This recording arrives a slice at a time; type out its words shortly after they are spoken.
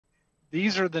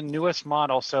these are the newest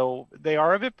model, so they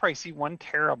are a bit pricey. 1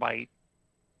 terabyte,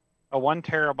 a 1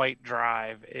 terabyte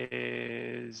drive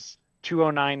is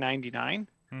 $209.99. It's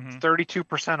Mm-hmm.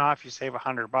 32% off. You save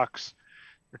 $100.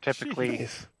 They're typically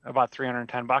Jeez. about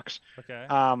 $310. Okay.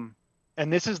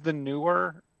 And this is the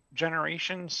newer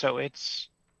generation, so it's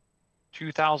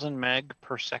 2000 meg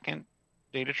per second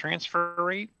data transfer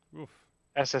rate. Oof.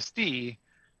 SSD.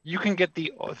 You can get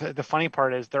the funny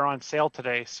part is they're on sale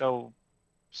today, so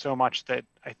much that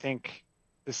I think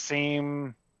the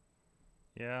same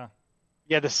Yeah.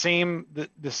 the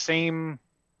same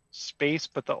space,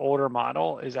 but the older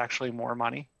model is actually more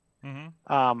money.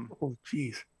 Mm-hmm. Oh,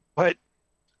 geez. But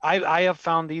I have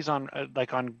found these on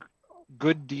like on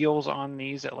good deals on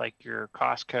these at like your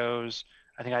Costco's.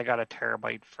 I think I got a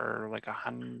terabyte for like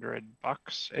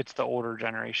 $100. It's the older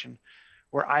generation,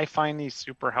 where I find these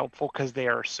super helpful because they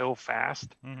are so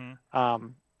fast. Mm-hmm.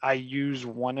 I use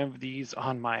one of these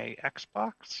on my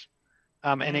Xbox,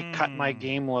 and it cut my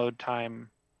game load time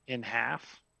in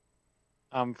half,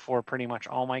 for pretty much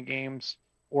all my games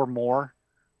or more.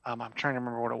 I'm trying to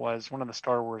remember what it was. One of the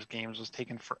Star Wars games was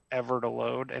taking forever to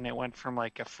load, and it went from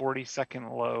like a 40-second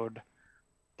load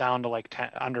down to like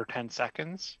under 10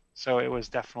 seconds. So it was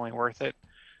definitely worth it.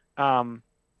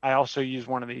 I also use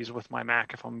one of these with my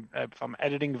Mac if I'm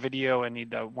editing video and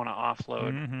want to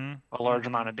offload Mm-hmm. a large Mm-hmm.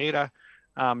 amount of data.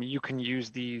 You can use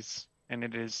these, and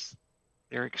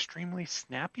they're extremely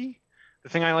snappy. The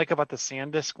thing I like about the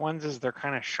SanDisk ones is they're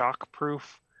kind of shock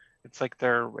proof. It's like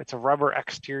it's a rubber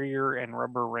exterior and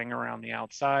rubber ring around the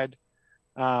outside.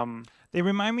 They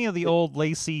remind me of the old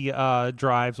Lacy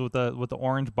drives with the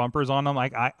orange bumpers on them.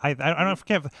 Like I don't know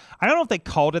I don't know if they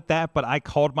called it that, but I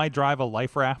called my drive a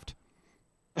life raft.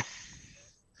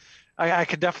 I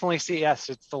could definitely see, yes,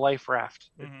 it's the life raft.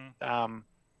 Mm-hmm.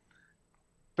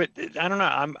 But I don't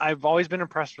know. I've always been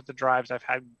impressed with the drives.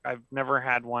 I've never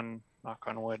had one, knock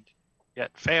on wood,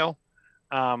 yet fail.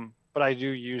 But I do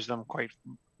use them quite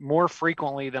more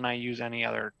frequently than I use any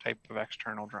other type of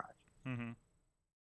external drive. Mm-hmm.